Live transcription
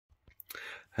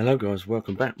Hello guys,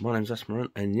 welcome back. My name's Rasperry,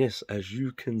 and yes, as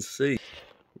you can see,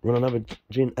 we're on another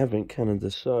gin advent calendar.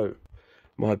 So,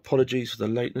 my apologies for the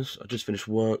lateness. I just finished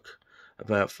work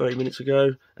about 30 minutes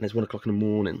ago, and it's 1 o'clock in the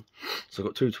morning. So I've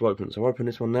got 2 to open. So I'll open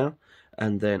this one now,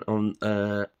 and then on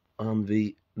the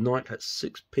night at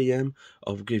 6 PM,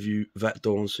 I'll give you that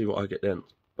door and see what I get then.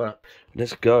 But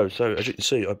let's go. So as you can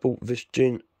see, I bought this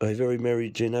gin, a Very Merry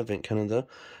Gin Advent Calendar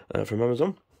from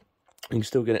Amazon. You can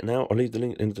still get it now. I'll leave the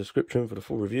link in the description for the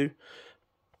full review.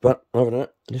 But other than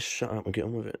that, let's shut up and get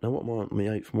on with it. Now, what am I on? My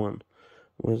 8th one.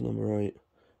 Where's number 8?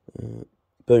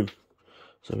 Boom.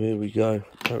 So here we go.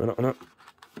 Open up and up.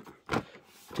 I'm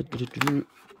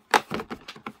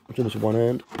doing this with one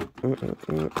hand.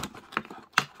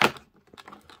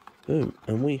 Boom.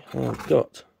 And we have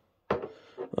got,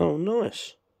 oh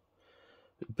nice,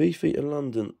 Beefeater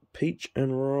London Peach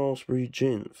and Raspberry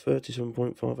Gin,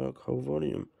 37.5 alcohol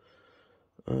volume.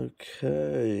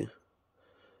 Okay.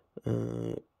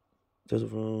 Does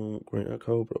it great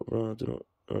alcohol, blah blah, do not.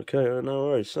 Okay, no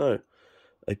worries. So,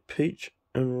 a peach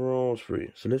and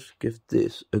raspberry. So let's give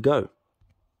this a go.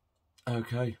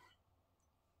 Okay,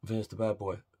 there's the bad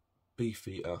boy,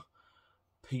 Beefeater,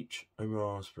 peach and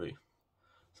raspberry.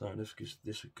 So let's give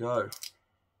this a go.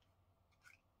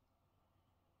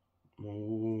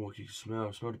 Oh, you can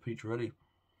smell the peach already.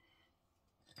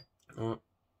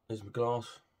 There's my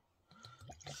glass.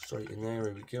 Straight in there.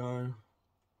 Here we go.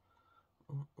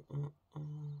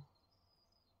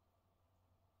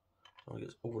 I'll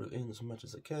get all of it in as much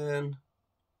as I can.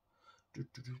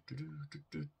 Definitely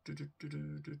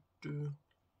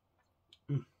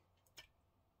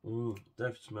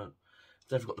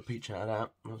got the peach out of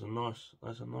that. That's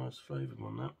a nice flavour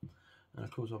on that. And of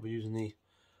course I'll be using the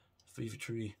Fever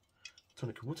Tree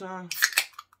tonic water. I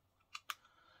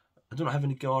don't have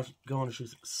any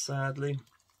garnishes, sadly.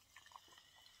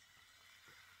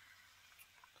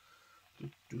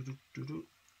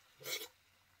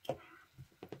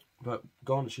 But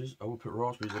garnishes, I will put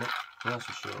raspberries in it, that's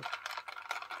for sure.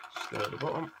 Stir at the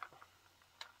bottom.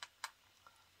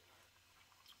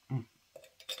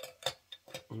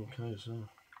 Okay, so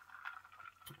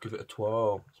give it a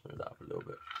twirl. Let's move that up a little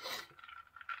bit.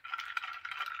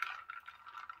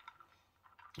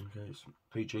 Okay, it's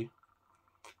peachy.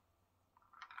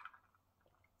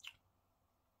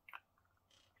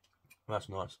 That's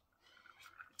nice.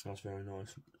 That's very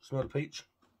nice. Smell the peach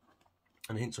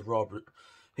and hints of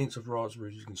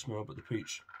raspberries you can smell, but the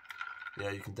peach,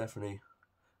 yeah, you can definitely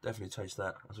taste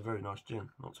that. That's a very nice gin.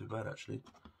 Not too bad actually.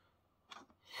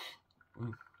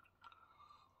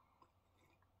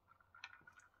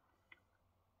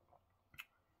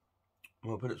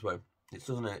 Well, put it this way, it's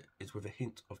with a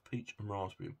hint of peach and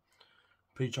raspberry.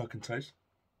 Peach I can taste.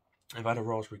 I've had a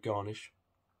raspberry garnish.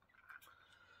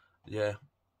 Yeah,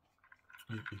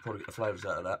 you probably get the flavours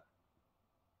out of that.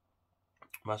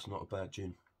 That's not a bad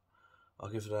gin. I'll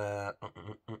give that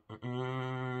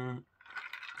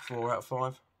 4 out of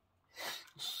 5.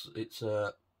 It's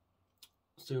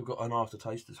still got an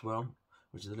aftertaste as well,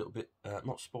 which is a little bit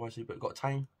not spicy, but got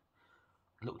a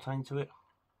little tang to it.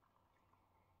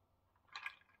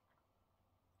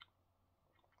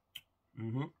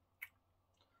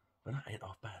 But that ain't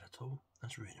half bad at all.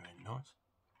 That's really nice.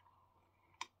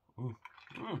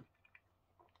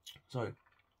 So,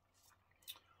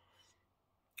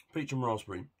 peach and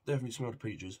raspberry. Definitely smell the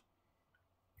peaches.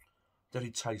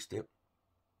 Definitely taste it.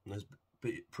 It's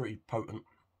pretty potent.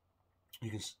 You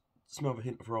can smell the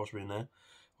hint of raspberry in there.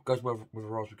 It goes well with a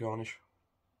raspberry garnish,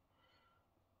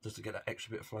 just to get that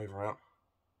extra bit of flavour out.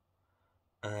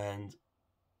 And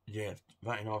yeah,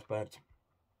 that ain't half bad.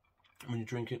 When you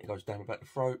drink it, it goes down the back of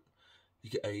the throat. You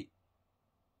get a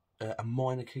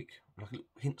minor kick, like a little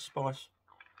hint of spice,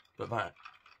 but that,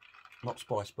 not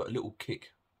spice, but a little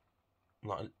kick,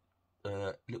 like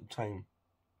a little tang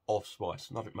of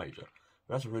spice, nothing major.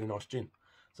 But that's a really nice gin.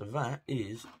 So that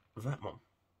is that one,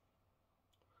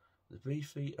 the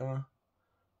Beefeater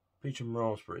Peach and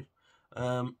Raspberry.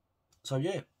 So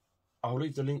yeah, I'll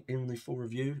leave the link in the full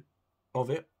review of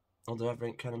it, on the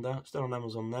advent calendar. It's still on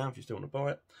Amazon now if you still want to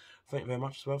buy it. Thank you very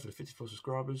much as well for the 54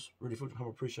 subscribers. Really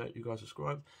appreciate you guys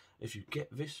subscribe. If you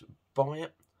get this, buy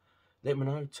it. Let me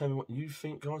know. Tell me what you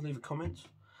think, guys. Leave a comment.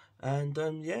 And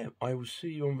yeah, I will see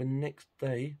you on the next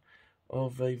day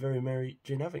of a Very Merry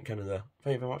Gin Advent Calendar.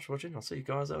 Thank you very much for watching. I'll see you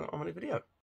guys on the video.